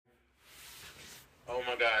Oh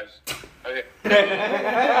my gosh. Okay.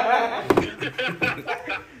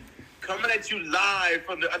 Coming at you live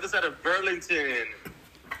from the other side of Burlington.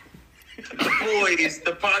 The boys,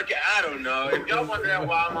 the podcast. I don't know. If y'all wondering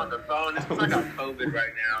why I'm on the phone, it's because I got COVID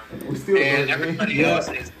right now. And everybody else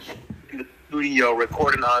is in the studio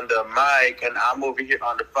recording on the mic, and I'm over here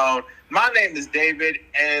on the phone. My name is David,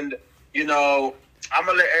 and, you know, I'm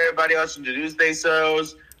going to let everybody else introduce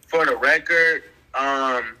themselves. For the record,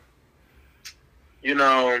 you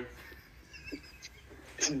know,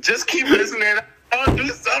 just keep listening. I'll do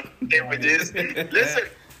something with this. Listen,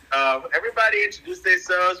 everybody introduce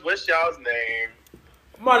themselves. What's y'all's name?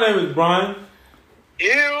 My name is Brian.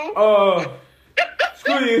 Ew.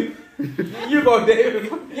 Screw you. You go,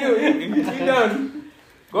 David. You done.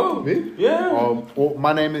 Go. Me? Yeah. Well,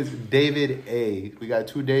 my name is David A. We got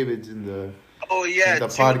two Davids in the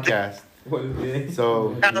podcast. What is it?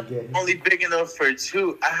 So only big enough for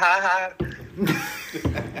two. yeah.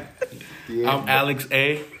 I'm Alex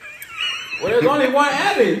A. Well, there's only one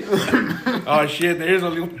Alex. Oh shit, there's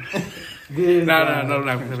only one. No.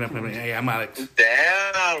 Hey, I'm Alex.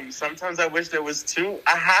 Damn. Sometimes I wish there was two.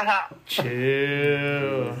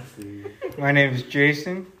 Chill. My name is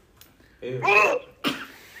Jason.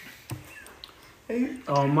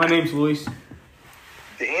 My name's Luis.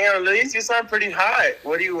 Damn, Luis, you sound pretty hot.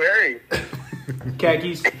 What are you wearing?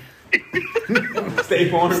 Khakis.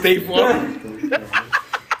 Stay on.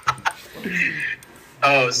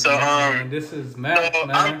 Oh, so This is Max, No,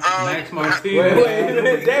 man. Max Martinez.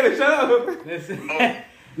 Wait, David, shut up.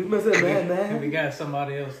 You must have man. We got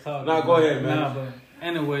somebody else talking. Nah, go ahead, man. Nah, but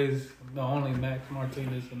anyways, the only Max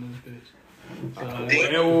Martinez in this bitch. So,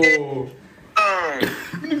 El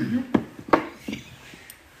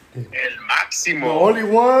The Máximo. only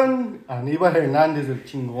one, Aníbal Hernández, el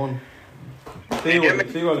chingón. Sígale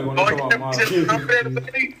con eso, mamá.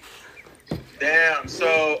 Damn,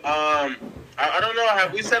 so, I don't know,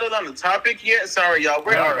 have we settled on the topic yet? Sorry, y'all,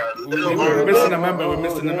 we're We're missing a member.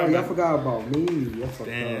 Y'all forgot about me.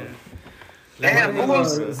 Damn, who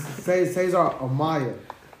was? Cesar Amaya.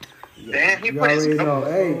 Damn, he You put his already know.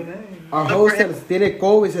 Hey, our host tiene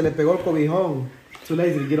COVID, se le pegó el cobijón. Too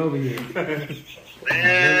lazy to get over here.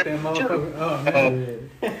 Man.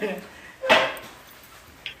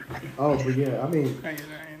 Oh, but yeah, I mean,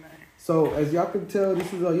 so as y'all can tell,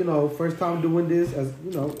 this is a first time doing this as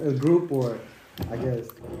as group or I guess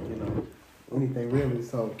anything really.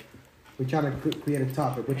 So we're trying to create a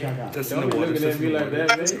topic. What y'all got? Don't be looking at me like that,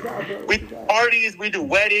 man. We do parties, we do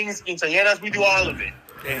weddings, quinceañeras, we do all of it.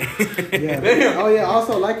 Yeah. Oh yeah.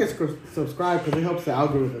 Also like and subscribe because it helps the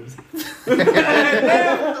algorithms.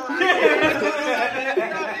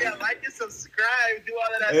 Yeah, like and subscribe, do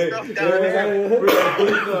all of that stuff down there.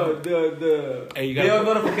 The Hey, bell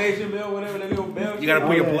notification bell, whatever that little bell. You gotta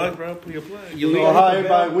put your plug, bro. Put your plug. So how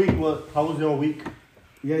everybody week? How was your week?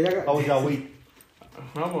 Yeah, y'all got. How was your week?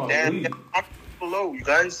 I'm on Damn, weed. I'm below, you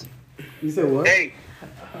guys. You said what? Hey,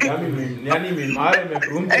 Ya ni mi madre me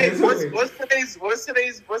pregunta hey, eso. what's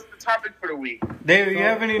the topic for the week? David, you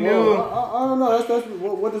have any new? Well, I don't know. That's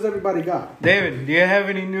what does everybody got? David, do you have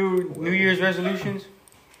any New Year's resolutions?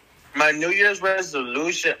 My New Year's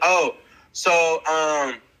resolution. Oh, so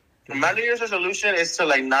my New Year's resolution is to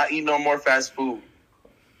not eat no more fast food.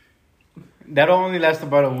 That'll only last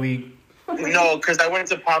about a week. No, because I went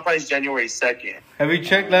to Popeyes January 2nd. Have you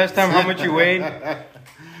checked last time how much you weighed?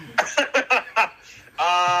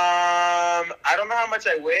 I don't know how much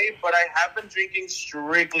I weigh, but I have been drinking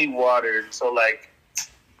strictly water. So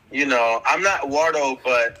I'm not Wardo,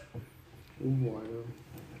 but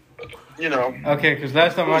Okay, because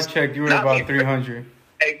last time I checked, you were about 300.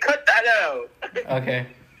 Hey, cut that out. Okay.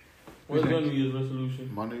 What's your New Year's resolution?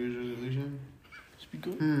 My New Year's resolution? Speak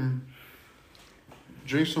up.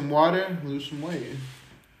 Drink some water, lose some weight.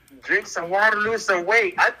 Drink some water, lose some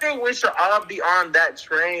weight. I think we should all be on that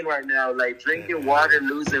train right now, drinking water,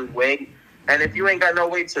 losing weight. And if you ain't got no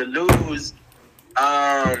weight to lose,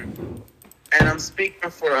 and I'm speaking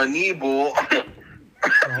for Aníbal.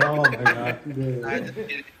 Oh my God.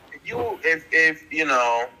 If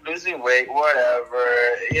losing weight, whatever,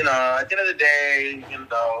 at the end of the day,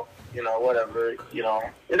 whatever, you know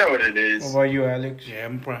what it is. What about you, Alex? Yeah,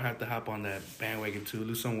 I'm probably have to hop on that bandwagon too.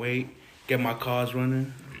 Lose some weight, get my cars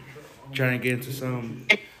running, trying to get into some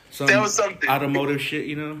automotive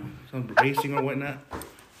shit, some racing or whatnot.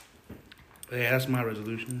 But yeah, that's my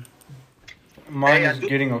resolution. Mine is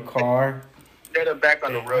getting a car. Get it back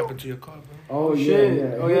on the What road. happened to your car, bro? Oh Shit.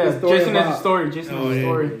 yeah. Oh yeah. Jason has a story. You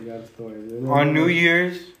got a story. On New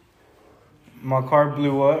Year's, my car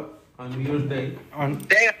blew up. On New Year's Day. On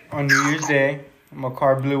Damn. New Year's Day, my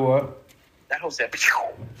car blew up. That whole said.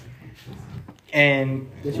 and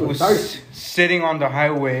This was was thirsty. sitting on the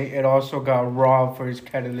highway. It also got robbed for his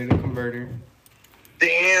catalytic converter.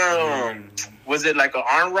 Damn. Was it like an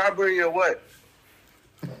armed robbery or what?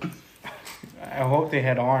 I hope they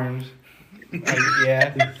had arms.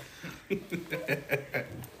 Yeah.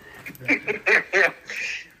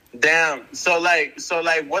 Damn. So like,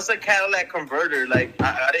 what's a Cadillac converter? Like,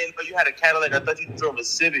 I didn't know you had a Cadillac. I thought you drove a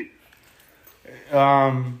Civic.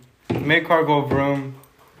 Make car go vroom.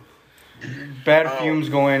 Bad Oh. fumes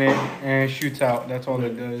go in it and it shoots out. That's all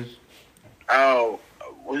it does. Oh,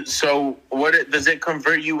 so does it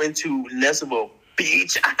convert you into less of a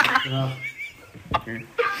bitch?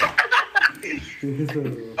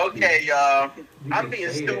 Okay, y'all. I'm being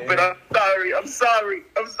stupid. I'm sorry. I'm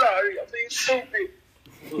being stupid.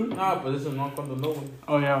 Nah, but this is not from the no one.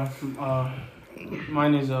 Oh yeah,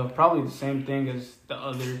 mine is probably the same thing as the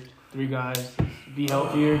other three guys. Be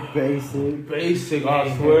healthier. Basic.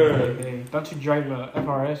 I swear. Hey, don't you drive a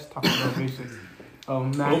FRS? Talk about basic. Oh,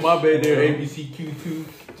 my bad there, ABCQ2.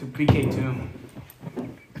 To PK2.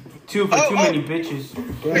 Two for too many bitches.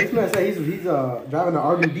 Yeah, this man say he's driving an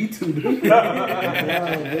R2D2, dude.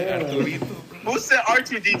 Yeah. Who said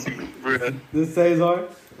R2D2, bro? This Cesar.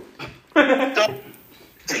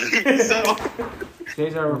 So,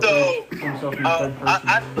 Cesar refers to himself in third person.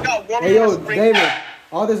 I got one Hey, more yo, spring. David.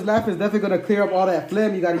 All this laughing is definitely gonna clear up all that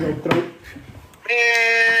phlegm you got in your throat.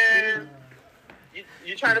 Man,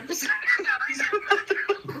 you trying to piss?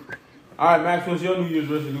 All right, Max, what's your New Year's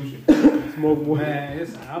resolution? Smoke more. Man,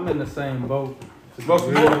 I'm in the same boat. Smoke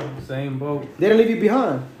some more. Same boat. They didn't leave you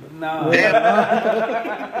behind. Nah. They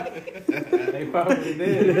probably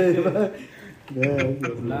did.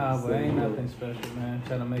 Nah, but ain't nothing special, man.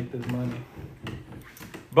 Trying to make this money.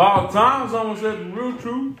 About time someone said the real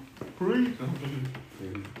truth. Please.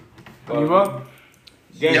 Give up?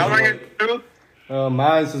 Y'all want to hear the truth?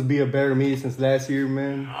 Mine is be a better me since last year,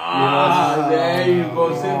 man. There you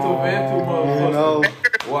go, sentimental, motherfucker. You know,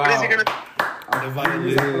 What is he Wow.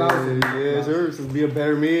 gonna? yes, sir. Just be a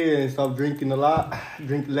better me and stop drinking a lot,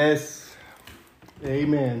 drink less.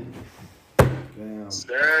 Amen. Damn.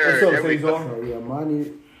 Sir, What's up, there we go. Cesar? So yeah, my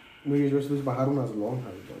New Year's resolution bajaron unas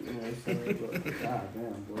lonjas, bro. You know what I'm saying? But, God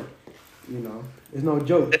damn, bro. You know, it's no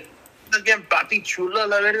joke. Again, papi chula,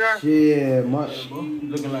 la verga. Shit, much.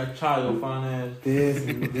 Looking like child, fine ass. This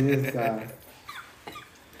guy.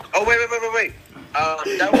 Oh wait.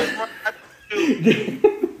 That was one.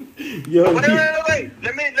 Yo, Wait.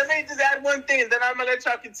 Let me just add one thing, then I'm gonna let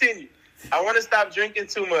y'all continue. I want to stop drinking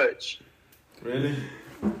too much. Really?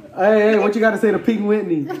 hey, what you got to say to Pink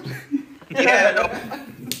Whitney? Yeah, no,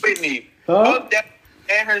 Whitney. Huh? Fuck that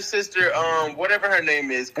and her sister, whatever her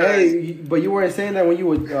name is. Cause Hey, but you weren't saying that when you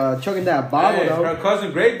were chugging that bottle, Hey, though. her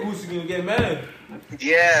cousin Grey Goose is gonna get mad.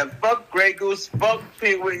 yeah, fuck Grey Goose, fuck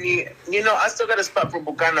Pink Whitney. You know, I still got a spot for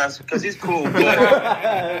Bucanas because he's cool.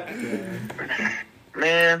 But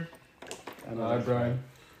man, Alright, Brian.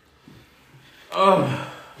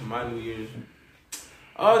 Oh, my New Year's.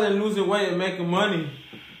 Other than losing weight and making money.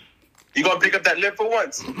 you gonna pick up that lip for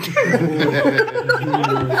once?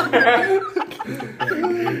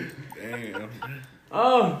 Damn.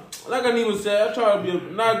 Like I even said, I try to be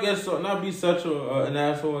not be such an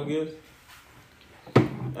asshole, I guess.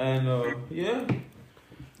 And yeah,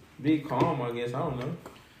 be calm, I guess. I don't know.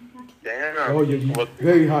 Damn. Oh, you're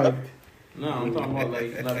very hyped. No, I'm talking about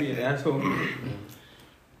like not being an asshole.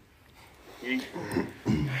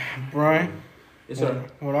 Brian, Yes, sir.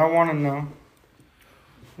 what I want to know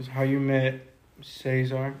is how you met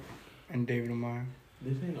Cesar and David Amaya.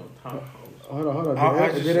 This ain't no top house. Hold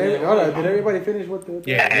on. Did Did everybody finish with the...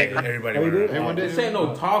 Yeah, everybody. Oh, you did? Everyone did. This ain't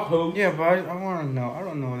no talk hoe. Yeah, but I want to know. I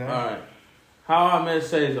don't know that. Alright. How I met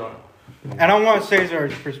Cesar. And I want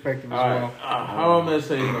Cesar's perspective as Alright. well. How I met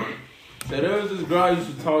Cesar. So there was this girl I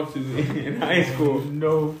used to talk to in high school.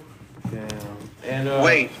 No. And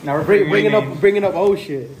Wait, Now we're Bringing up old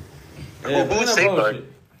shit. Yeah, Who was no Cesar?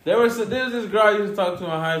 bullshit. There was this girl I used to talk to in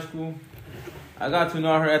high school. I got to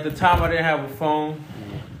know her. At the time, I didn't have a phone.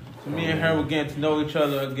 So me and her were getting to know each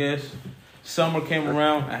other, I guess. Summer came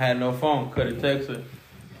around. I had no phone. Couldn't text her.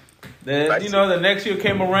 Then, the next year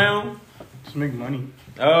came around. Just make money.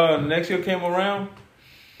 Next year came around.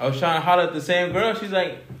 I was trying to holler at the same girl. She's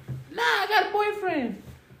like, nah, I got a boyfriend.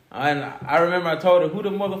 And I remember I told her who the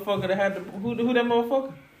motherfucker that had who that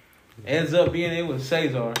motherfucker? Ends up being it was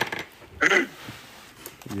Cesar.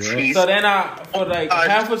 jeez. So then for like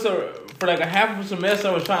a half of a semester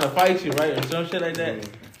I was trying to fight you, right? Or some shit like that.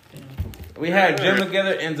 We had gym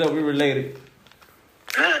together, ends up we related.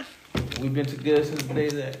 We've been together since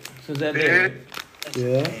that day.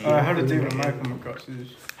 Yeah. How did David and Maya come across this?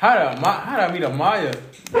 How did I meet Amaya?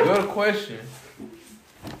 Good question.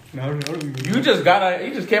 You just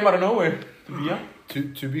came out of nowhere. To be honest.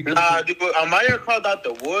 To be Nah, dude, Amaya crawled out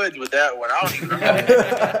the woods with that one. I don't even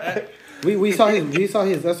know. We saw his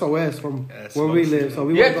SOS from where we live. So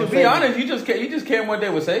we to be honest, you just came one day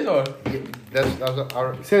with Cesar. that was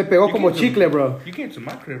our. Se le pegó como chicle, bro. You came to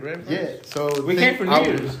my crib, right? Yeah, so We came for New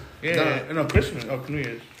Year's. Yeah, no, Christmas. Oh, New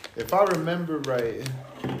Year's. If I remember right,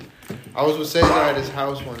 I was with Cesar at his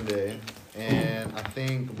house one day, and I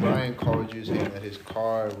think Brian called you saying that his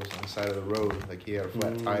car was on the side of the road, like he had a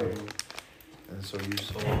flat tire. And so you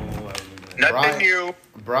saw. Nothing new.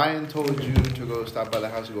 Brian told you to go stop by the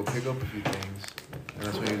house to go pick up a few things, and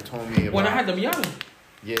that's when you told me about. When I had the Miata.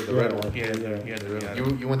 Yeah, the red one. Yeah, the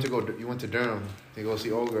Rihanna. You went to Durham to go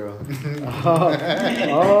see old girl. He would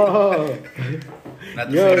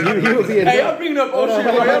be a Hey, y'all bringing up old shit,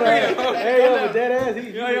 bro. Y'all bringing up. Hey, yo, dead ass.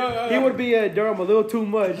 He would be at Durham a little too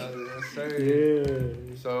much. Yes, sir.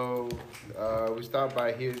 Yeah. So we stopped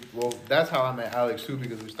by here. Well, that's how I met Alex too,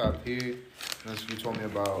 because we stopped here. And so you told me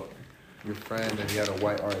about your friend, and he had a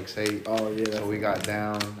white RX-8. Oh yeah. So we got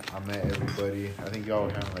down. I met everybody. I think y'all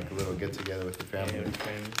were having like a little get together with your family.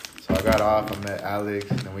 So I got off. I met Alex,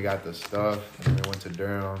 and then we got the stuff, and we went to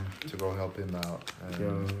Durham to go help him out.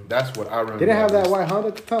 And that's what I remember. Did it have that white Honda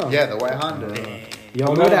at the time? Yeah, the white Honda.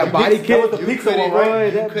 Yo, know that body kit with the You pizza couldn't, one,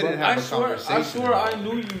 right? boy. You couldn't have a conversation. I swear I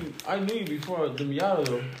knew you before the Miata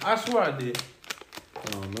though. I swear I did. I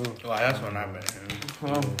don't know. Oh, that's when I met him.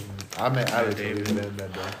 I met Alex. David.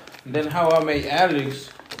 Then how I met Alex,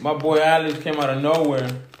 my boy Alex came out of nowhere.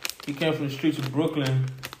 He came from the streets of Brooklyn.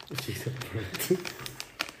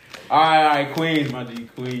 Alright, Queens, my G,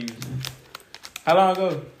 Queens. How long ago?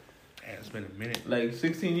 Man, it's been a minute. Like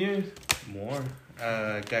 16 years? More.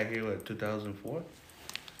 Got here, what, 2004?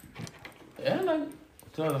 Yeah, like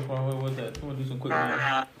 2004. What was that? I'm gonna do some quick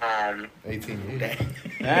math. 18 years.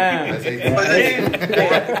 Damn. That's 18.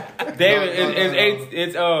 David,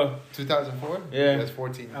 it's 2004? Yeah. That's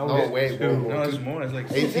 14. I No, was wait. two. Whoa. No, it's more. It's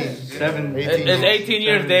like 18. 7. 18 it's 18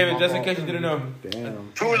 years, Seven. David. Just in case you didn't know.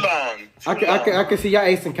 Damn. Too long. I can see y'all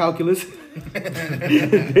ace in calculus.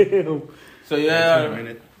 Damn. So a yeah,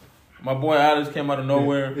 minute. my boy Alex came out of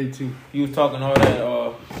nowhere. 18. He was talking all that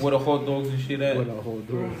where the hot dogs and shit at. What a whole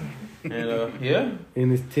door. And yeah, In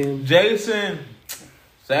his Tim. Jason.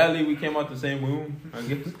 Sadly, we came out the same room. I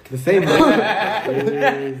guess. The same.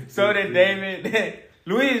 Yeah. So did David.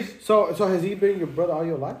 Luis. So has he been your brother all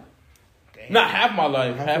your life? Not half my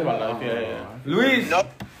life. Half Half your my life. life. Yeah. Luis. No,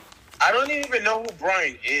 I don't even know who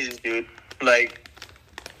Brian is, dude. Like,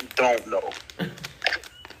 don't know.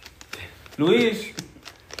 Luis.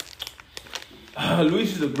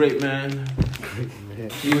 Luis is a great man.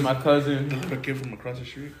 He's my cousin. A kid from across the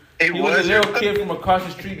street. He was a little kid from across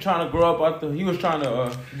the street trying to grow up he was trying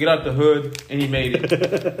to get out the hood, and he made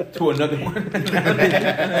it to another one. I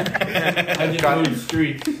just moved the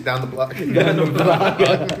street. Down the block.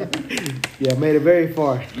 Yeah, made it very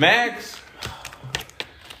far. Max,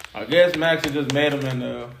 I guess Max had just met him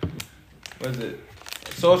in what is it,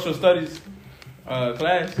 social studies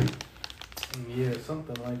class. Yeah,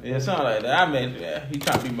 something like that. Yeah, something like that. I met, he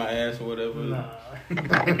trying to beat my ass or whatever. Nah.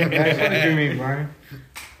 What did you mean, Brian?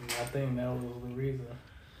 I think that was the reason.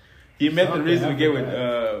 He met the Something reason to get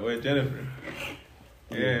happened with Jennifer.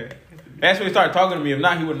 Yeah, that's when he started talking to me. If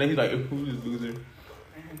not, he wouldn't. He's like, who's this loser?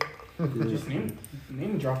 Just name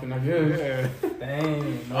dropping, I guess. Yeah.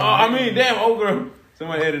 Dang. Oh, I mean, damn, old girl.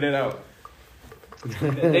 Somebody edit that out.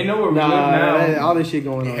 They know where we live now. All this shit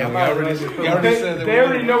going on. Yeah, They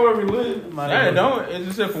already know where we live. Yeah, they don't. It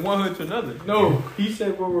just said from one hood to another. No, he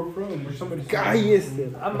said where we're from. Or somebody said. Guys.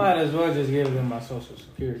 I might as well just give them my social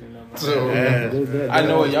security number. So, I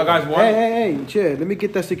know what y'all guys want. Hey, chill. Let me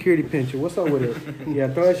get that security picture. What's up with it? Yeah,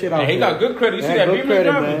 throw that shit out. Hey, he got good credit. You see Yeah, that good BMW credit,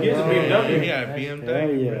 driver? man. He has a BMW. Yeah, BMW.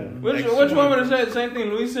 Hell yeah. Which one would have said the same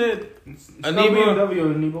thing Luis said?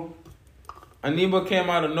 BMW. Aniba came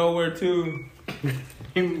out of nowhere too.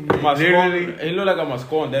 Literally. He looked like I'm a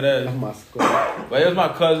score on that ass. My skull. But it was my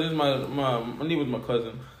cousin. Aniba's my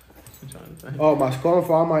cousin. Oh, my skull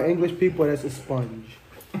for all my English people, that's a sponge.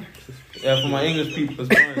 Yeah, for my English people,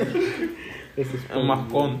 it's fine. It's a sponge. And my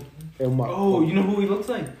con. And my Oh, you know who he looks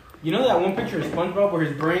like? You know that one picture of SpongeBob where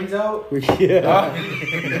his brain's out? Yeah.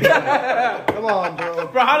 Come on, bro.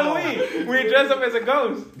 For Halloween, we dress up as a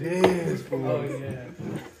ghost. Oh, yeah.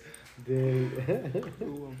 Dude.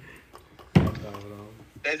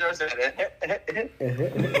 That's what I said.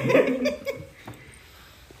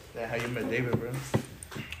 That's how you met David, bro.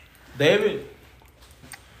 David?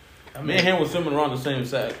 Me and him was swimming around the same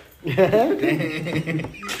sack.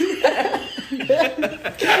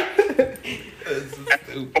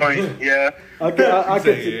 Point, yeah.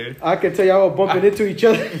 I can tell y'all bumping into each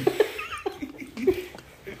other.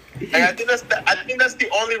 And I think that's the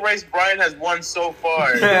only race Brian has won so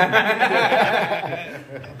far.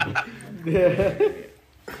 Yeah.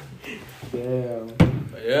 Damn.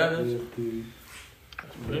 Yeah, that's pretty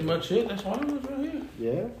much it. That's all it was right here.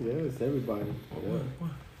 Yeah, it's everybody. Yeah.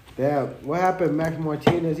 Damn, what happened, Max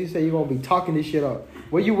Martinez? You say you're gonna be talking this shit up.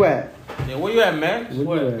 Where you at? Yeah, where you at, Max?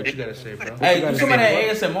 Where you at? What you gotta say, bro? Hey, do some of that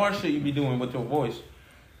ASMR shit you be doing with your voice.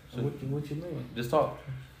 So, What you mean? just talk.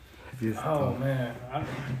 Oh man,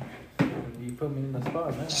 you put me in the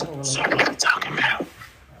spot, man. I don't really. So what are we talking about?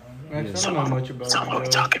 Max, I don't know much about So what are we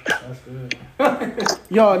it. talking about? That's good.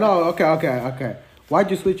 Yo, no, okay.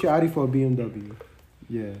 Why'd you switch your Audi for a BMW?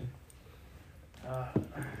 Yeah.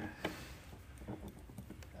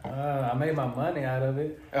 I made my money out of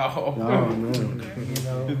it. Oh, man. You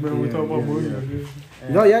know. remember we talking about money?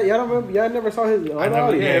 No, y'all don't remember? Y'all never saw his other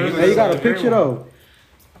Audi? yeah, Hey, you got a picture though?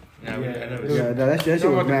 Nah, I never Yeah, that shit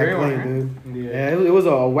was mad clean, dude. Yeah. Yeah, it was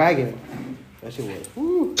a wagon. That shit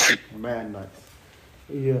was mad nice.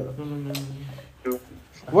 Yeah.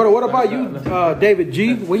 What about you, David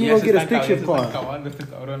G? When you gonna get a stick shift car?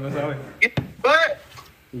 What?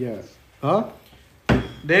 Yeah. Huh?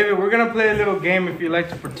 David, we're gonna play a little game if you'd like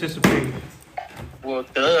to participate. Well,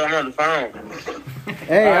 duh, I'm on the phone.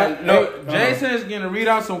 Hey, Jason is gonna read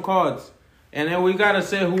out some cards, and then we gotta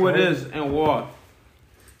say who it is and why.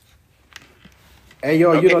 hey,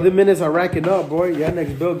 yo, you know the minutes are racking up, boy. Your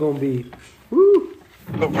next bill gonna be, woo.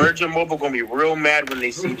 But Virgin Mobile gonna be real mad when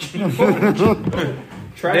they see you.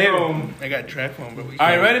 David, I got track phone, but we. All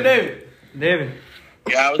right, ready, David? David.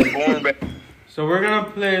 Yeah, I was born back. So we're gonna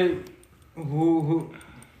play. Who?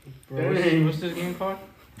 What's this game called?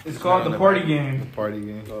 It's called the party game. Party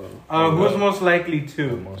game. Who's most likely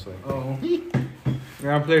to? Most likely. Oh.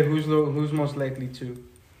 We're gonna play who's most likely to.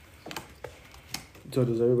 So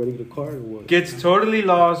does everybody get a card or what? Gets totally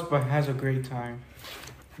lost but has a great time.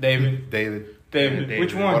 David. David.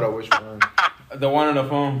 Which one? Hold on, which one? The one on the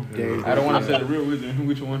phone. David. I don't want to say the real reason.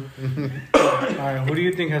 Which one? Alright, who do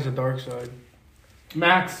you think has a dark side?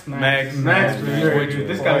 Max. Max.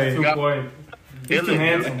 This guy's too quiet. He's too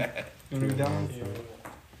handsome. You read that one?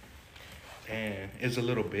 Damn, it's a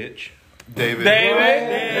little bitch. David. That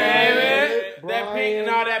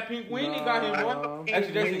pink weenie got him, boy.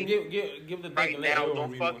 Actually, Jason, give the thing Right a now, little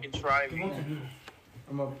don't fucking try me.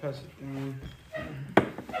 I'm gonna pass it thing.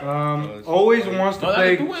 Always wants to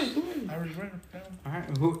play.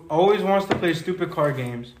 Alright, who always wants to play stupid card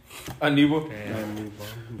games? Aníbal.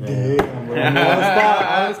 On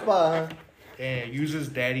the spot. Damn, uses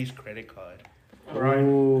daddy's credit card. Right.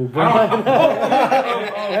 Ooh, Brian.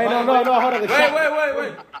 Hey, no, hold on. Wait.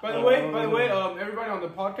 By the way, everybody on the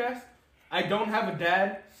podcast, I don't have a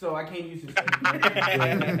dad, so I can't use his credit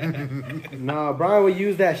card. Nah, Brian would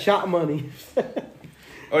use that shot money.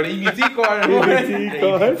 Or the EBT card. EBT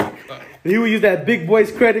card. He would use that big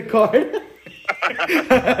boy's credit card.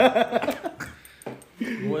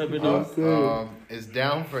 Is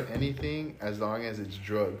down for anything as long as it's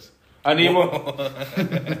drugs. Aníbal.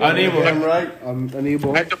 I'm right.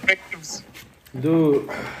 Aníbal. At the victims. Dude.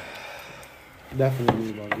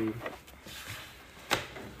 Definitely Aníbal,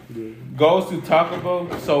 dude. Goes to Taco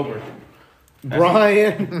Bell sober.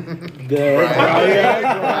 Brian. Brian.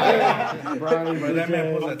 But that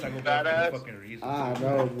man pulls that Taco Bell for Badass. no fucking reason. I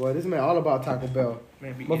know, boy. This man all about Taco Bell.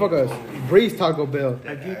 Man, be Motherfuckers, breeze Taco Bell.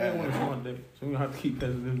 I give that one one day. So we have to keep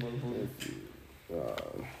testing this motherfucker.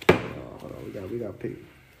 Hold on, we got to pick.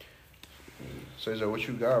 So, what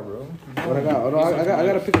you got, bro? What I got? Oh, no, I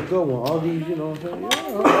got to pick a good one. All these, you know what I'm saying?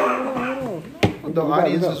 Yeah, hold on. The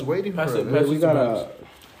audience is waiting for Pass it. it. We got a.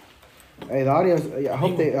 Hey, the audience. I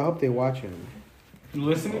hope they watching. You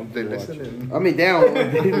listening? They listening. I mean, down.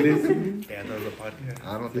 They listening. Yeah, that was a podcast.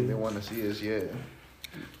 I don't think they want to see us yet.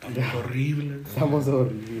 Horrible. Someone's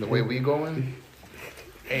already. The way we going.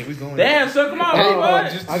 Hey, we going. Damn, son, come on, Hey, bro.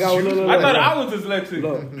 I got one. I thought I was dyslexic.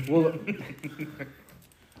 Look,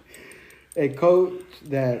 a coach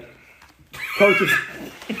that coaches.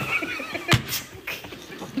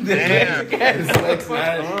 Damn.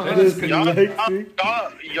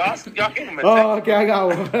 Y'all give him a Oh, okay, I got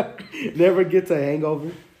one. Never gets a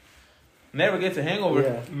hangover. Never gets a hangover.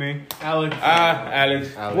 Yeah. Me. Alex.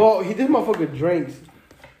 Alex. Well, this motherfucker drinks.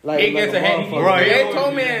 Like, He gets a hangover. motherfucker. Right. They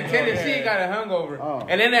told me in Tennessee he got a hangover. Oh.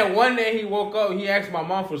 And then that one day he woke up, he asked my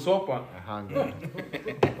mom for sopa. Hungry.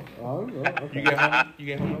 Oh, okay. You get home? You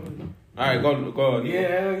get home? All right, go.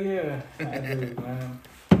 Yeah, hell yeah. I do, man.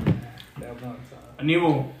 That one time.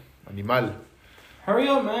 Aníbal. Animal. Hurry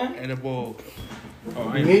up, man. And a bowl.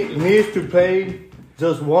 Needs to play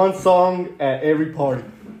just one song at every party.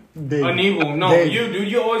 Aníbal, no, David. you, dude,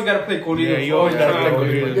 you always gotta play corridos. Yeah, you always gotta play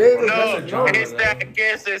corridos. David, No, it's that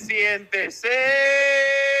que se siente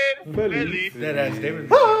ser feliz. That ass David.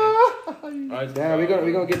 Damn, we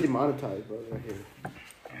gonna get demonetized, bro. Right here.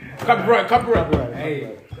 Copyright.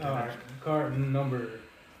 Hey, card number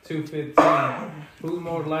 215. Who's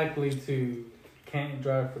more likely to can't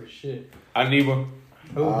drive for shit? Aníbal.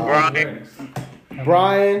 Who?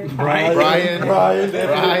 Brian. Wait.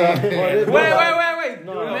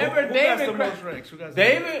 Remember Who got David? the most wrecks? Who got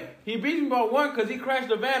David, he beat me by one because he crashed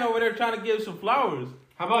the van over there trying to give some flowers.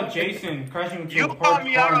 How about Jason crashing into You a called parked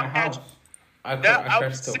me car out in a on house? I That I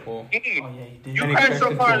crashed was to a pole. Oh yeah, he did. You And he crashed so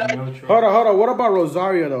into far a that- mail truck. Hold on. What about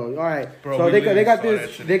Rosario though? All right. Bro, So we they literally got saw this.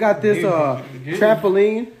 that shit. They got this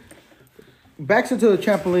trampoline. Backs into the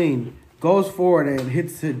trampoline, goes forward and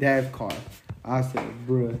hits his dad's car. I said,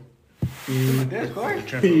 bruh. Dad's car?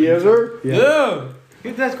 Yes, sir. Yeah.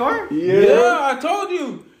 Hit that car? Yeah, I told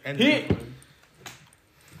you. And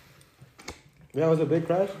That was a big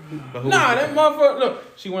crash. Nah, that motherfucker. Look,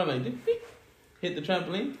 she went like this. Beep. Hit the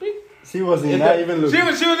trampoline. Beep. She wasn't Hit not the- even looking. She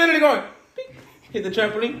was literally going. Beep. Hit the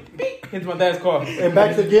trampoline. Beep. Hits my dad's car. And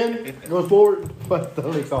backs again, goes forward, but the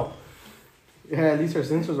licks off. Yeah, at least her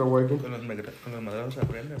sensors are working.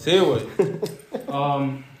 Say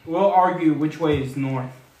what? We'll argue which way is north.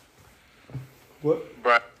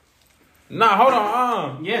 Bruh. Nah, hold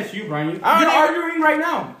on. Yes, you, Brian. You're I don't even- arguing right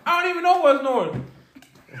now. I don't even know what's north.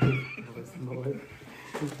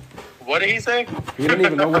 What did he say? You don't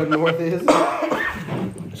even know what north is.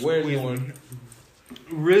 Where's north?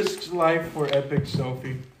 Risks life for epic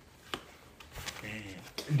selfie.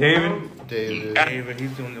 David, David,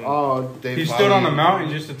 he's doing the Oh, Dave he stood on a Bobby, mountain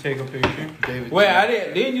just to take a picture. David Wait, I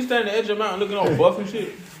didn't. Didn't you stand at the edge of the mountain looking all buff and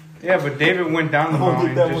shit? Yeah, but David went down the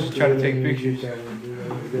mountain just to try to take pictures.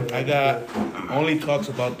 I got only talks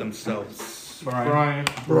about themselves. Brian.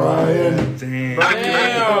 Brian. Damn.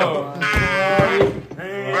 Damn.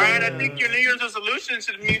 Brian, I think your New Year's resolution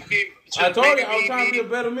should be. I told you I was trying to be a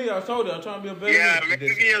better me. I told you I was trying to be a better Yeah, me.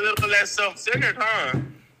 maybe be a little less self-centered, huh?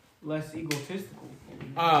 Less egotistical.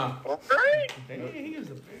 Okay. Damn, he is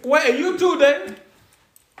a Wait, you too, Dave?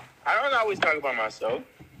 I don't always talk about myself.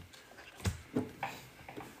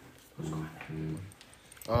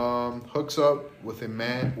 hooks up with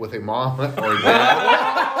a mom or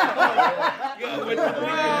dad.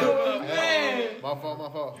 Oh, man. My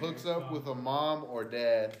fault. Hooks up with a mom or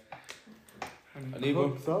dad.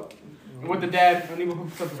 Aníbal. Hooks up. With the dad, Aníbal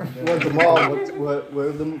hooks up with the dad. What the mom?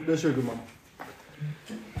 What the sugar mom?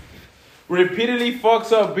 Repeatedly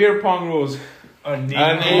fucks up beer pong rules.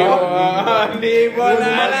 Aníbal. You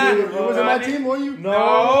was in my team, were you?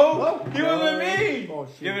 No. He was with me. Oh,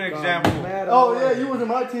 shit. Give an example. Oh yeah, you was in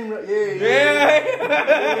my team. Right? Yeah.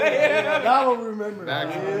 That one we remember.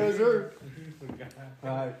 Yes, sir.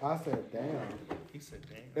 Alright, I said, damn. He said,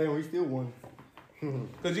 damn. and we still won.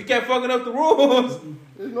 Because you kept fucking up the rules.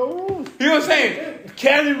 There's no rules. He was saying,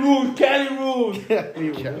 Cali rules.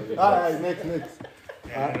 Alright, next.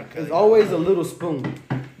 There's always a little spoon.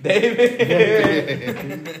 David.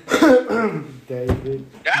 David.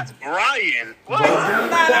 That's Brian. What? Nah.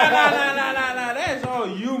 That's all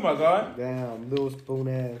you, my God. Damn, little spoon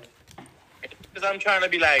ass. Because I'm trying to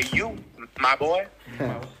be like you, my boy.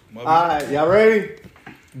 Alright, y'all ready?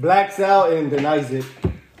 Blacks out and denies it.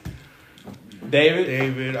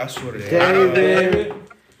 David. I swear to God. David.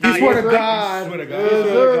 You swear to I God. swear to Yes,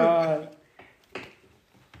 God. sir.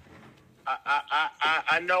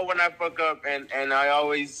 I know when I fuck up, and I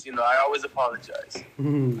always apologize.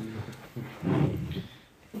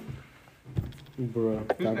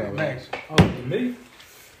 Bruh. Next. Oh, me?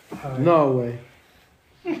 No way.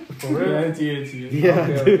 For real? Yeah,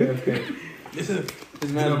 Okay. This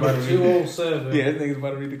man's Number about to read 207. Yeah, this nigga's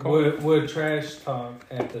about to read the card. Would trash talk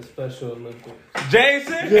at the Special Olympics.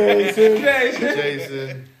 Jason.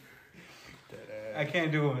 Jason. I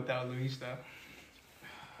can't do it without Luis stuff.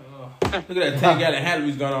 Look at that 10-gallon hat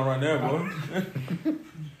he's got on right there, boy.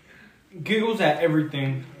 Giggles at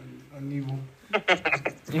everything. Aníbal.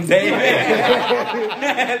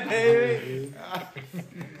 David.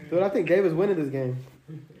 Dude, I think David's winning this game.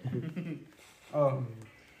 Oh.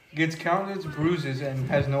 Gets countless bruises and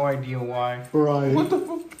has no idea why. Brian. What the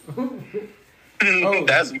fuck? Oh.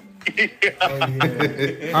 That's me.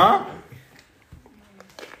 Huh?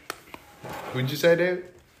 What'd you say, David?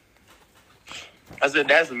 I said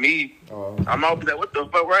that's me. Oh. I'm always like, what the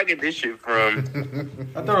fuck? Where I get this shit from?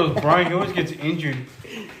 I thought it was Brian. He always gets injured.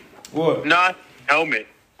 What? Not helmet.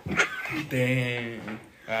 Damn.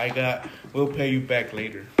 We'll pay you back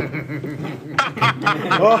later.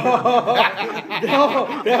 Oh,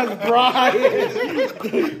 no, that's Brian.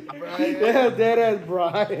 That's dead as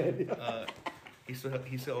Brian. He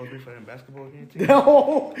still owes me for that basketball game too.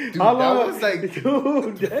 No, Dude, how long? that was like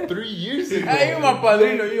Dude, 3 years ago. Hey, you my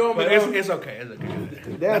padrino. You owe me. But it's okay. It's okay.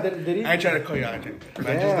 did he? I ain't trying to call you out. I just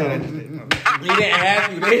did. You didn't have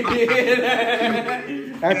to. They did. At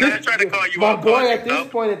I'm not trying to call you my out, boy, Carter, at this no.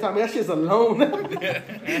 point in time, that shit's a loan. God.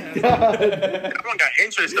 Everyone got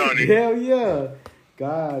interest on it. Hell yeah.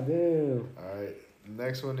 God damn. All right.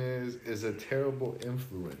 Next one is a terrible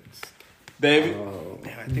influence. David.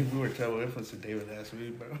 Damn, I think we were terrible influence to David last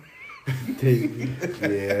week, bro.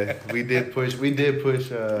 Yeah, we did push. David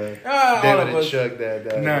all of and us. Chuck that.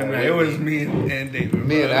 No, it was me and David.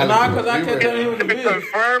 Me and bro. Alex. Nah, because I kept telling him he was a Can we bitch.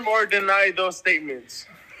 confirm or deny those statements?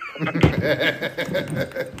 Oh,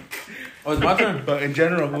 it's my turn. But in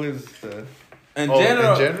general, who is the In Oh,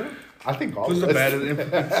 general, in general, I think all who's of the us. baddest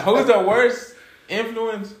influence? who's the worst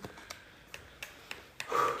influence?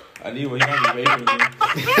 I need what he got me waiting.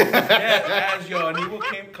 Yeah, as yo,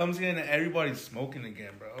 Aníbal comes in and everybody's smoking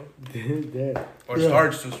again, bro. Damn. Or Yeah.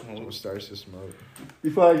 starts to smoke. Starts to smoke.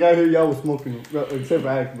 Before I got here, y'all was smoking, except for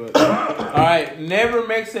Act, but All right, never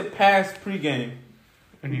makes it past pregame.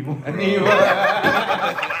 Aníbal. That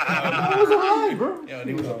was a lie, bro. Yeah,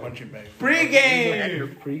 Aníbal's a punching bag.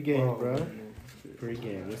 Pregame. Pre-game, bro.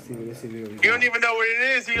 Pre-game. Let's see what we You don't even know what it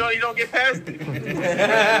is. You don't get past it.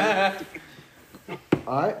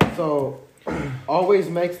 Alright, so always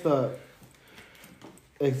makes the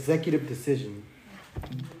executive decision.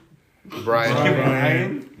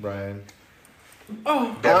 Brian.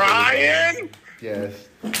 Oh, Brian? Yes.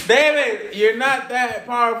 David, you're not that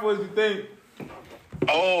powerful as you think.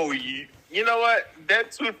 Oh, you know what?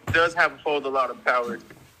 That tooth does hold a lot of power.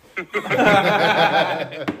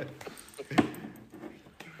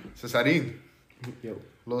 Cesarín. Yo.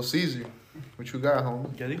 Little Caesar. What you got,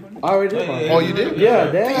 homie? ¿Ya dijo? I already did Yeah, one. yeah, Oh, you did?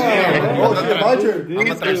 Yeah, damn. oh shit, my turn. I'm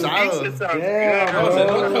Pizza atrasado. sounds Damn, good.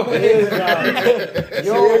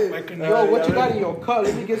 bro. Yo, what you got in your cup?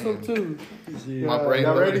 Let me get some too. My brain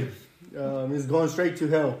Y'all ready? ready? It's going straight to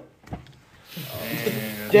hell.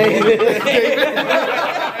 David.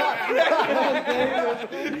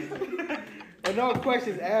 And no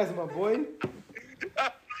questions asked, my boy.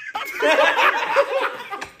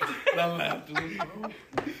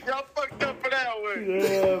 Y'all fucked up for that one.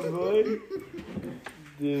 Yeah, boy.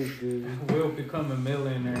 Dude. We'll become a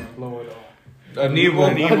millionaire and blow it all. Aníbal.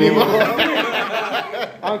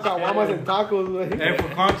 I'm talking mamas and tacos, güey. Hey, for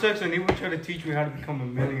context, and he would try to teach me how to become a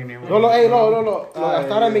millionaire. No,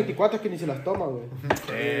 hasta ahora en 24 que ni se las toma, güey.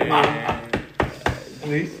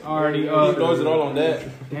 Please. Already, He throws it all on that.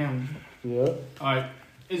 Damn. Yeah. Alright.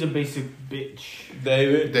 Is a basic bitch.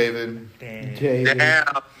 David. Damn. David. Damn.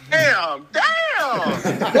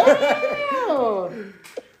 Oh.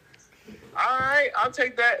 All right, I'll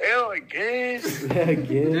take that L again.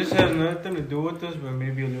 Again. This has nothing to do with us, but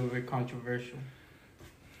maybe a little bit controversial.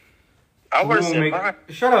 I would Who have will make- said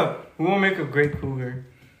Shut up. Who will make a great cougar?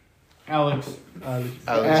 Alex. Alex.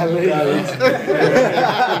 I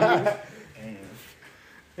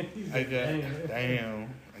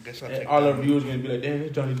guess I'll take All that our one. viewers gonna be like, damn,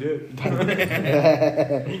 it's Johnny Depp.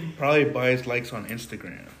 Probably buys likes on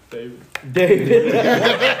Instagram. David. David.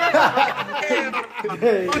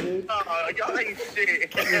 y'all ain't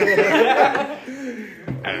shit.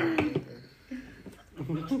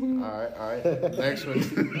 Alright. Next one.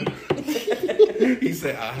 He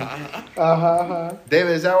said,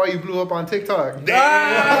 David, is that why you blew up on TikTok?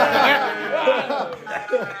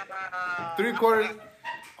 3/4,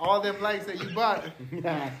 all them likes that you bought.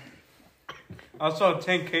 I saw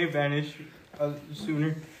 10K vanish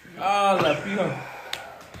sooner. Ah, la fija.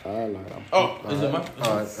 Oh, is it my?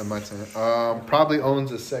 My turn. Probably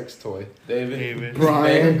owns a sex toy. David.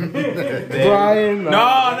 Brian. Brian. No.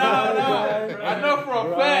 I know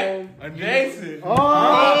for a fact. Jason.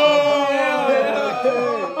 Oh.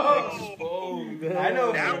 I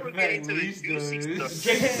know. Now for we're a getting fact to the Luis juicy does.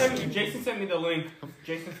 stuff. Jason sent me the link.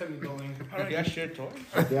 I got shit toys.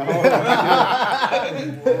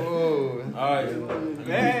 Whoa. All right.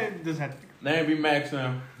 Man, doesn't have to. Let me be Max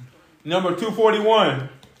now. Number 241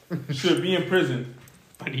 should be in prison.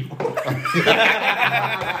 Not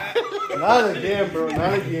again, bro.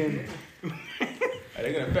 Not again.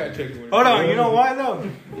 They're gonna fact check me. Hold on, you know why though?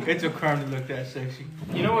 It's a crime to look that sexy.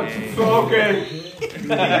 You know what? So okay.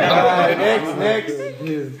 Alright, next.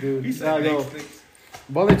 Dude. He said, Go. next.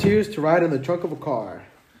 Volunteers to ride in the trunk of a car.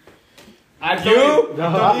 I You?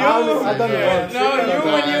 I done it once. No, you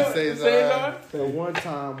when you Cesar. Cesar. So one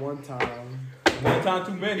time. One time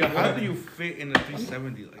too many. Yo, how do you fit in a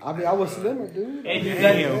 370 like I mean, I was slimmer, dude. Hey, dude,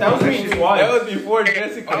 that was me twice. That was before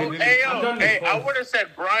Jessica. Oh, did hey, it. yo, hey, I would have said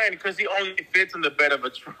Brian because he only fits in the bed of a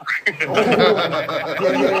truck. Yeah.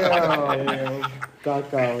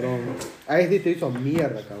 Cabrón. Ahí sí te hizo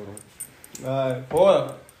mierda, cabrón. Hold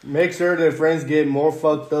up. Make sure their friends get more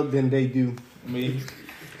fucked up than they do. Me.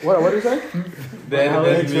 What did you say?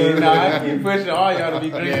 That's me. Nah, I keep pushing all y'all to be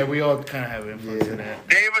drinking. Yeah, we all kind of have influence in that.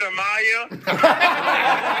 David Amaya.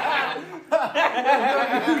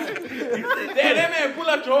 Damn, that man pull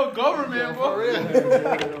out your whole government, boy.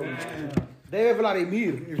 David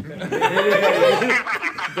Vladimir.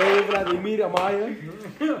 David Vladimir Amaya.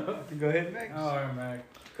 Go ahead next. All right, man.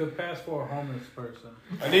 Could pass for a homeless person.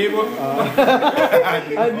 Aniba.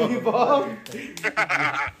 Aniba.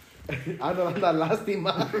 I know I'm not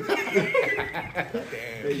lastima.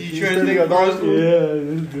 You trying to take a dog?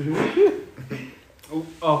 Oh,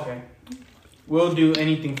 okay. We'll do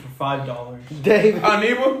anything for $5. David.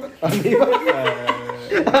 Aniba. Aniba.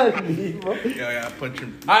 Yeah, I punch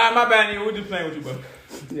him. Alright, my bad, Aniba. We're just playing with you, bro.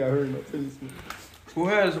 Yeah, I heard no. Who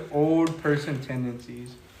has old person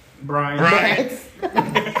tendencies? Brian. Max. Man,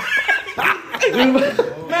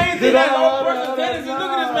 dude, that's old person tendencies.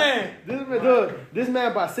 Look at this man. This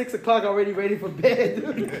man by 6 o'clock already ready for bed,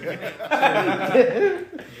 dude.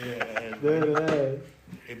 Yeah.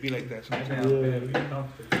 It'd be like that sometimes.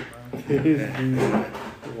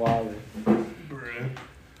 Wow.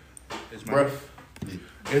 It's my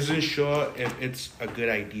isn't sure if it's a good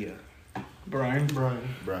idea. Brian. I'm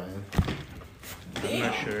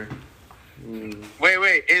not sure.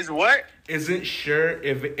 Wait, is what? Isn't sure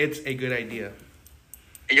if it's a good idea.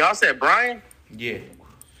 Y'all said Brian? Yeah.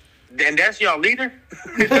 And that's y'all leader?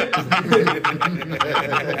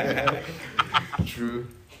 True.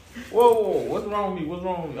 Whoa, what's wrong with me?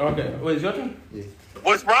 Okay, wait, is your turn? Yeah.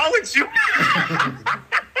 What's wrong with you?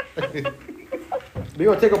 We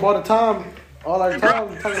gonna take up all the time, all our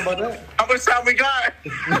time talking about that. How much time we got?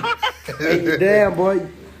 Hey, damn, boy,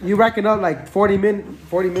 you racking up like 40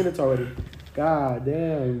 minutes already. God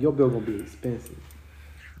damn, your bill gonna be expensive.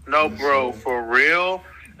 No, bro, for real.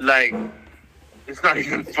 Like, it's not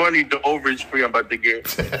even funny the overage free I'm about to get.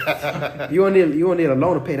 You gonna need a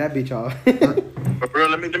loan to pay that bitch off. For real,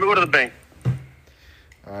 let me go to the bank.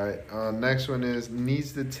 All right. Next one is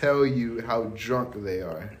needs to tell you how drunk they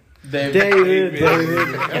are. David.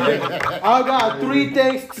 I got 3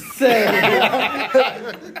 things to say.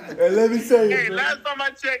 And let me say Hey, it. last time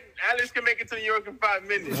I checked, Alex can make it to New York in 5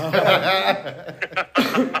 minutes.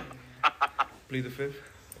 Plead the fifth.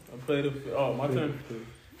 I played the. Oh, my turn.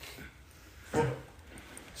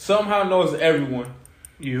 Somehow knows everyone.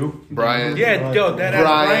 You. Brian. Yeah, yo, that ass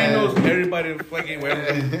Brian. Brian knows everybody fucking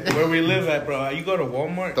where we live at, bro. You go to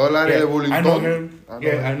Walmart. Todo el área de I know Bulington. him. I know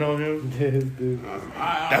Yeah, him. I know him. Yes, dude.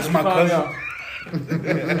 That's my cousin.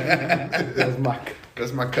 That's my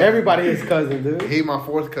That's my cousin. everybody is cousin, dude. He my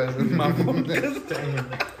 4th cousin.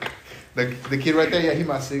 the kid right there, yeah, he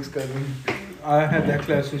my 6th cousin. I had that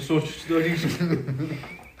class in social studies.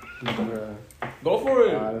 Go for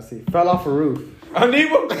it. Let's see. Fell off a roof.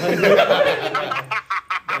 Aniba.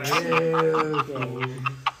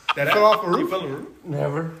 That Fell off a roof? He fell off a roof?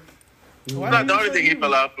 Never. That's not the only thing he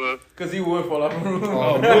fell off of. Because he would fall off a roof.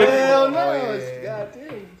 Oh, Hell no. yeah. God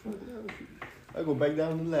damn. I go back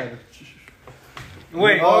down the ladder.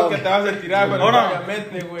 Wait. Oh, que te vas a tirar con Hold on.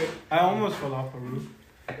 obviamente, güey. I almost fell off a roof.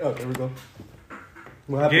 Oh, there we go.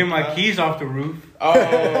 Gave my keys off the roof. Oh,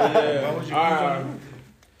 yeah. Why was your keys on the roof?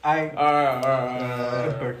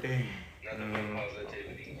 Alright. Birthday.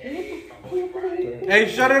 Hey,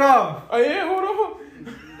 shut it off. Oh, yeah, hold on.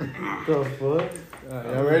 The fuck?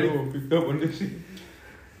 Y'all ready? Picked up on this shit.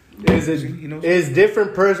 Is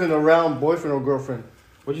different person around boyfriend or girlfriend?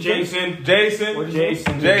 Jason. Jason. It's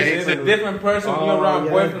a different person when you're around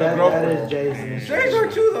boyfriend or that girlfriend. is Jason. Caesar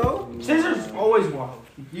too, though. Caesar's always wild.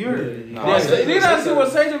 You're. Yeah, so, you gotta see what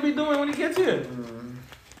Sage will be doing when he gets here.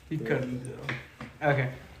 He couldn't though. Okay.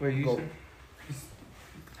 Wait, you said?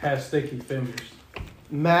 Has sticky fingers.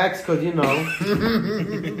 Max, cause you know.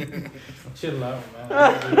 Chill out,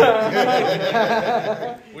 man.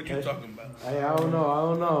 What you talking about? Hey, I don't know. I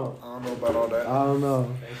don't know about all that. I don't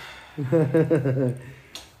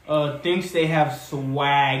know. Thinks they have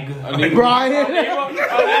swag. Brian.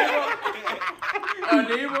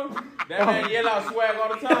 Aniba. That man yell out swag all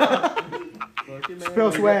the time.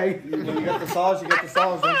 Spell swag. When you got the sauce, you got the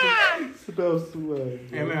sauce. Don't you? Spell swag.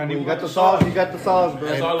 Hey, man, I When need you got the sauce, you got the sauce, bro.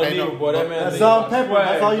 That's all Aniba, boy. That man. That's yell all out pepper. swag,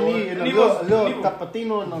 That's all you boy. need. And a Aniba, little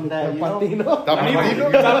tapatino on that, you know? Patino.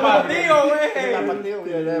 Tapatino? Zapateo, wey. Tapatino,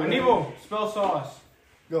 yeah, that. Anibo, spell sauce.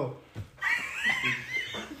 Go.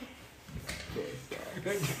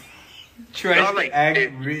 Tries Y'all to like act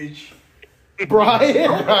it. rich. Brian. No.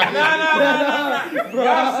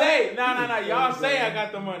 Y'all say, no. Y'all say I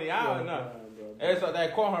got the money. I don't know. It's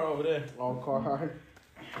that Carhartt over there. Oh, Carhartt.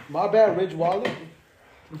 My bad, Rich Wallet.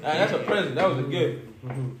 That's a present. That was a gift.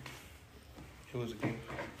 It was a gift.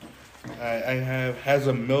 I have has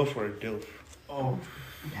a MILF or a DILF. Oh,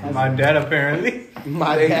 my dad apparently.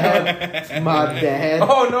 My dad. My dad.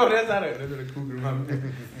 Oh no, that's not a cougar.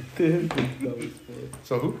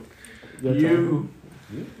 So who? You.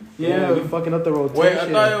 Yeah, you fucking up the rotation. Wait,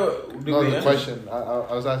 I thought No, the question.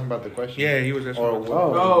 I was asking about the question. Yeah, he was asking. Or about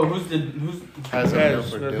what? Oh. Who's Has a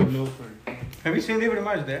milf or dilf? Have you seen David and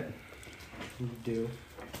Mar's dad? Deal.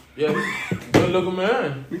 Yeah, good looking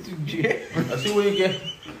man. I see where you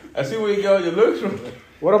get all your looks from.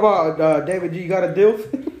 What about David G? You got a DILF?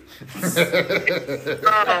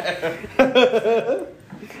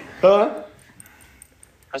 Huh?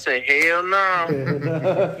 I said, hell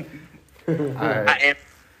no. Alright.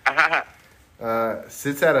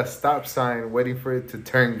 Sits at a stop sign waiting for it to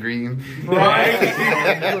turn green. Right.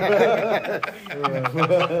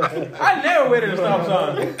 I never waited a stop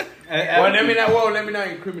sign. Well, let me not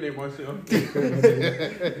incriminate myself.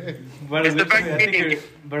 But it looks like I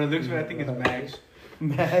think it's Max.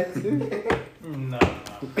 Max.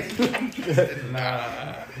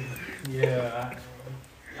 Nah. Yeah.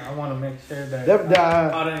 I want to make sure that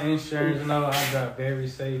all the insurance and all, I drive very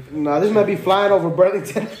safe. Nah, this might be flying over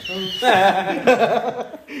Burlington.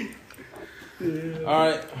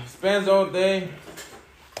 Alright, spends all day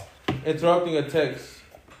interrupting a text.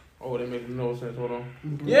 Oh, that makes no sense. Hold on.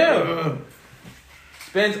 Yeah.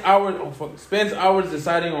 Spends hours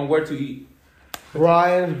deciding on where to eat.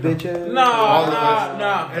 Ryan, bitches. No. All of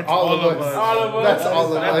That's all of us. All of us. That's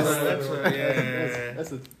all of us.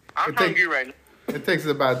 That's a I'm hungry right now. It takes us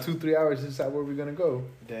about 2-3 hours to decide where we're gonna go.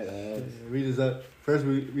 We just first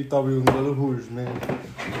we thought we were gonna go to Hooters, man.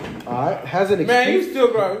 Alright, has an Man, you excuse.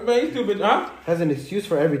 still bro. Man, you still been, huh? Has an excuse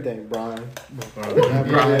for everything, Brian.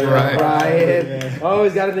 Brian.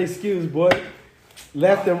 Always got an excuse, boy.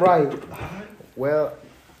 Left and right. Well,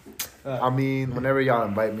 I mean, whenever y'all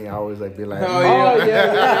invite me, I always like be like, Oh, Oh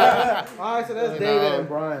yeah. Alright, so that's David and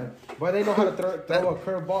Brian. But they know how to throw a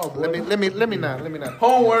curveball, boy. let me not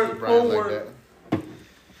Homework. Brian's like that.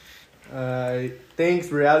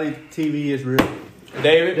 Thinks reality TV is real.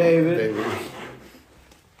 David.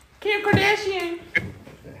 Kim Kardashian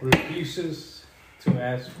refuses to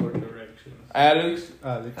ask for directions. Alex.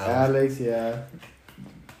 Alex, yeah.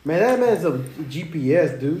 Man, that man's a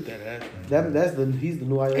GPS, dude. He's the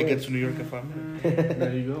new iOS. He gets to New York in 5 minutes.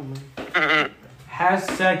 There you go, man. Has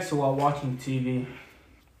sex while watching TV.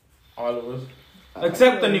 All of us.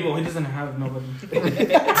 Except Anigo, he doesn't have nobody.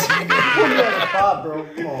 Pop, bro.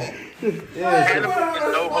 Come on. And no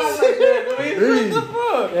hope.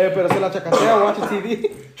 Pero se la chacatea watching TV.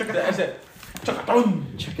 Check it out.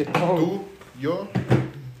 Check it out. Tú, yo.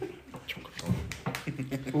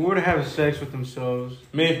 Who would have sex with themselves?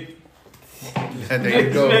 Me. And there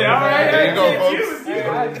you go. There you go, folks.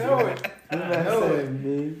 I know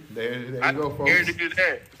it. There you I'm go, scared to folks. do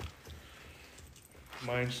that.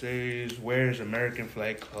 Mine says wears American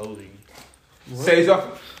flag clothing. Cesar.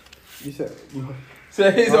 You said.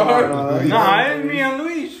 Cesar. No, I didn't mean on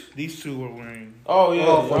Luis. These two were wearing. Oh yeah.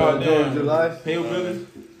 Oh, for damn. July. Hillbillies.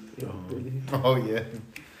 Oh yeah.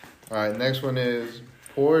 All right, next one is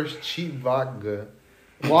pours cheap vodka.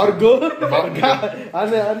 Vodka? I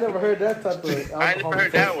never heard that type of alcohol. I never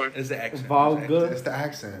heard that one. It's the accent. Vodka. It's the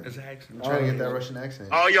accent. It's the accent. I'm trying to get that Russian accent.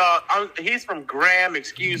 Oh, y'all, he's from Graham.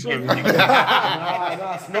 Excuse him.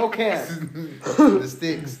 Nah, snow camp. The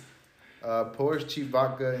sticks. Pours cheap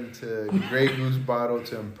vodka into Grey Goose bottle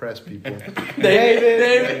to impress people. David.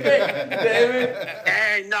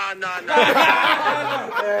 Hey, nah.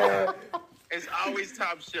 It's always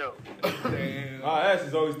top shelf. Our ass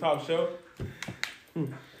is always top shelf.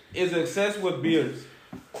 Is obsessed with beards.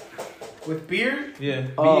 With beard? Yeah.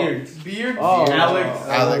 Beards. Beard? Oh, Alex.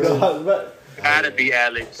 Gotta be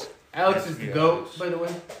Alex. Alex is the GOAT, by the way.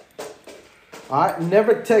 Alright,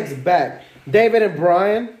 never text back. David and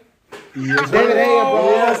Brian. Yes, David A and Brian.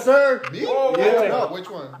 Yes, sir. Me? Oh, Yeah, yeah. which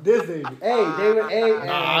one? This thing. Hey, David A and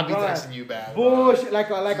I'll be Brian. texting you back. Bullshit, like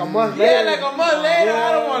a month later. Yeah, like a month later.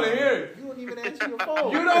 I don't want to hear it. You don't even answer your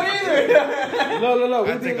phone. You don't either. No.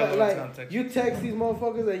 I We be take a long time like texting. you text these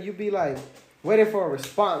motherfuckers and you be like waiting for a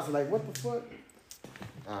response. Like, what the fuck?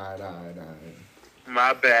 Alright.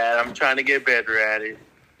 My bad. I'm trying to get better at it.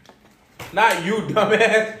 Not you,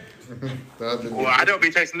 dumbass. Well, I don't be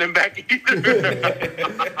texting them back either.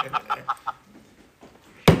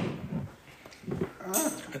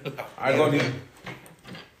 I go to.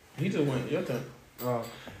 He just went. Your turn.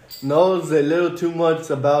 Knows a little too much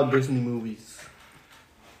about Disney movies.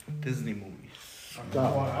 Disney movies. I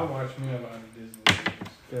watch me a lot of Disney movies.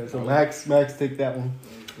 Yeah, so Max, take that one.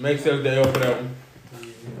 Makes us day off for that one.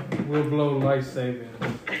 We'll blow life savings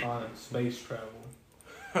on space travel.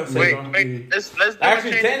 Wait. Let's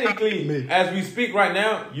Actually, technically, as we speak right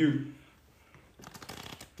now, You're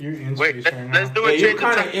in Wait, space right now. let's do yeah, a you're change.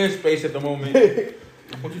 kind of in space at the moment.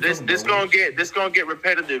 This gonna get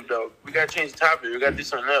repetitive though. We gotta change the topic. We gotta do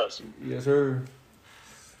something else. Yes, sir.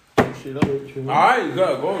 Shit up. All right,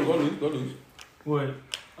 go loose. What?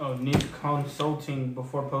 Oh, need consulting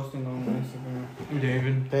before posting on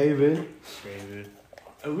Instagram. David.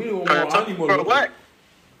 I really want more. I need more. For what?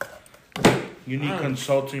 You need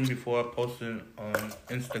consulting before I post it on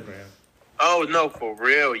Instagram. Oh no, for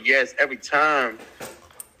real? Yes, every time.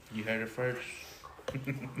 You heard it first.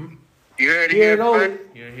 You heard it Yeah, here no. first.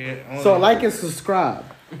 You're here. Only. So like and subscribe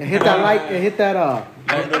and hit that like and hit that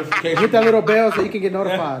Notification. hit that little bell so you can get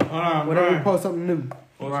notified Hold on, whenever we Brian. post something new.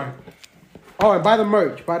 Right. Oh, and buy the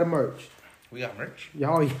merch. We got merch.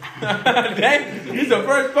 Y'all, Dang, this is the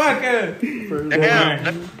first podcast. Damn,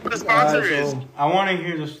 that's what the sponsor is. I want to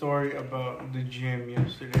hear the story about the gym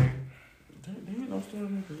yesterday.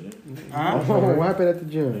 Huh? what happened at the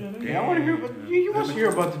gym? Yeah, I want to hear about you want to hear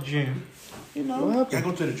about the gym. What Can I happened?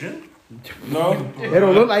 go to the gym? No. It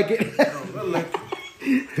don't look like it.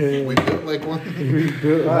 We built like one.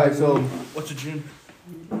 Alright, so What's a gym?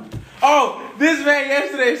 Oh, this man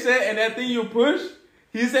yesterday said, and that thing you push,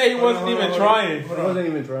 he said he wasn't even trying. I wasn't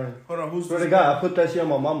even trying. Hold on, who's Swear this to God, man? I put that shit on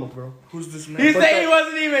my mama, bro. Who's this He man? said he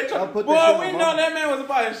wasn't even I'll trying. put Boy, that shit we on know my- that man was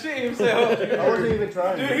about to shit himself. I wasn't even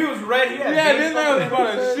trying. Dude, he was ready. Yeah, this man was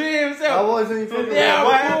about to shit I himself. wasn't even. Yeah,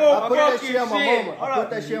 I put that fucking shit on my shit. mama. I put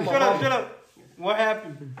that shit on my Shut up, mama. shut up. What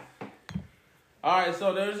happened? All right,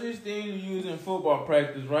 so there's this thing you use in football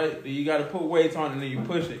practice, right? That you got to put weights on and then you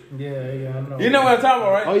push it. Yeah, I know. You know what I'm talking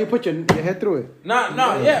about, right? Oh, you put your head through it. No,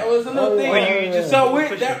 yeah, it was a little thing. yeah. So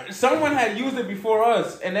someone had used it before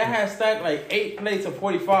us, and that had stacked like 8 plates of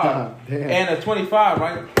 45 Damn. and a 25,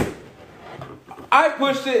 right? I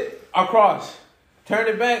pushed it across, turned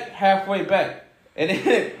it back halfway back, and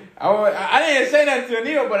then I didn't say that to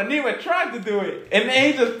Anita, but Anita tried to do it, and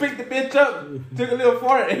then he just picked the bitch up, took a little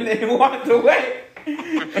forward, and then walked away.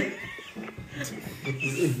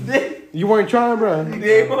 You weren't trying, bro.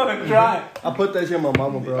 They wasn't trying. I put that shit on my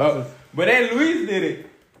mama, bro. But then Luis did it.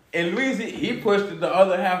 And Luis, he pushed it the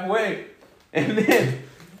other halfway. And then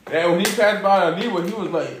when he passed by Aniwa, he was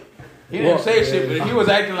like, he didn't say shit, but he was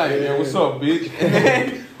acting like, yeah, what's up, bitch? And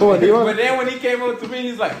then, but then when he came up to me,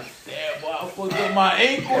 he's like, damn, boy, I fucked up my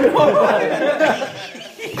ankle.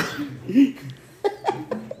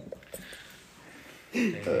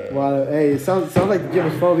 Wow, hey, it sounds like the gym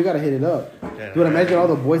is full. We gotta hit it up. Dude, imagine all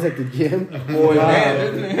the boys at the gym. Boy,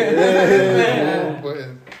 man.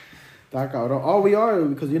 Talk out. Oh, we are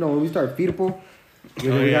because when we start feedable, we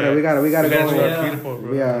gotta go. Yeah, we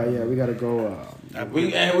gotta go. We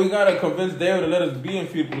gotta convince Dale to let us be in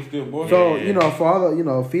feedable still, boy. So for all the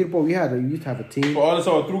feedable, we used to have a team, For all the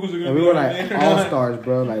sort of trucos and we were like all stars,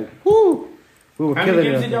 bro. Like, whoo, we were How killing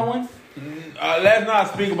many games it. did y'all win? Let's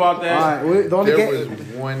not speak about that. All right, the only There game. was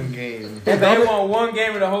one game. They won one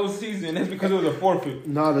game of the whole season. That's because it was a forfeit.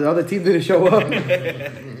 No, the other team didn't show up.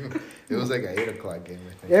 It was like an 8 o'clock game,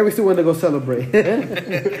 I think. Yeah, we still went to go celebrate.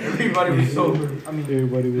 Everybody was sober. I mean,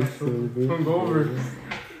 Everybody was sober. hungover.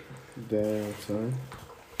 Damn, son.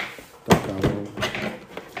 Talk out.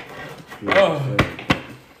 Oh.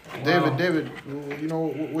 David,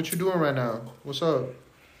 what you doing right now? What's up?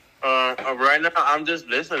 Right now I'm just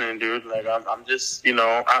listening, dude. Like I'm just,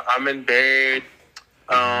 I'm in bed.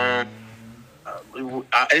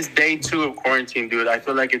 It's day 2 of quarantine, dude. I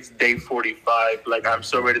feel like it's day 45. Like I'm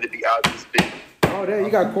so ready to be out this bitch. Oh, damn,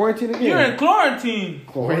 you got quarantine again? You're in quarantine.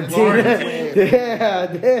 Quarantine.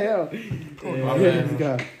 Damn. Oh, man.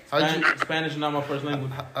 God. Spanish is not my first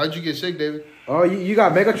language. How'd you get sick, David? Oh, you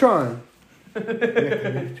got Megatron.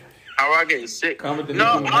 How I get sick? Comment the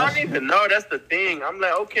No, name. I don't even know. That's the thing. I'm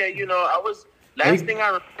like, okay, I was last thing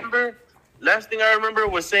I remember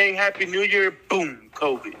was saying Happy New Year. Boom,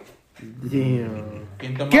 COVID. Damn.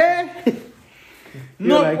 ¿Qué?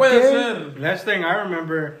 No like, puede ¿qué? ser. Last thing I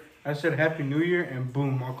remember, I said Happy New Year, and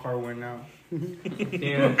boom, my car went out.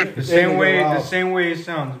 Yeah. The same way it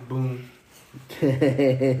sounds. Boom.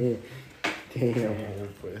 Damn.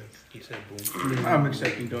 He said boom. I'm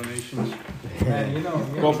accepting donations. Man,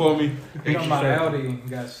 Go for me. my Audi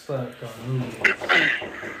got stuck on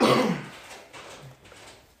Google.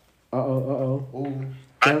 Uh-oh.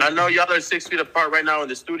 I know y'all are 6 feet apart right now in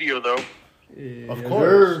the studio, though. Of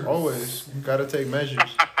course, always. Gotta take measures.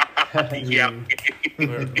 Yeah.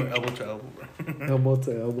 We're elbow to elbow, bro. Elbow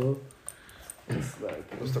to elbow. It's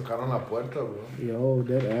like, Nos tocaron la puerta, bro. yo,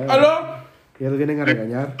 dead ass. ¿Aló? Ya los vienen a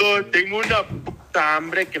regañar. Tengo una puta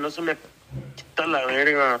hambre que no se me quita la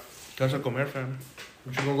verga. ¿Qué vas a comer, fam?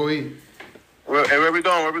 What you gonna go eat? Where we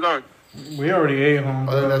going? Where we going? We already ate, home.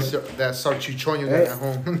 Other than that salchichon you got at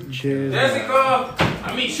home. Cheers. Jessica,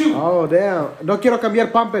 I mean, shoot. Oh, damn. No quiero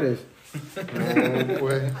cambiar pamperes. No,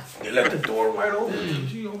 pues. They left the door wide open.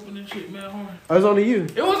 She opened this shit, man. Hard. Oh, it's only you.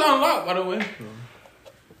 It was unlocked, by the way.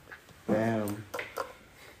 Damn.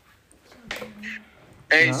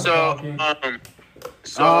 Hey, No. so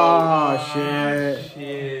Oh, shit.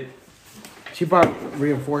 Shit. She brought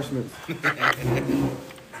reinforcements.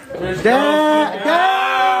 There's Damn! Damn.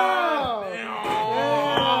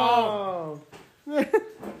 Damn!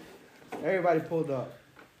 Everybody pulled up.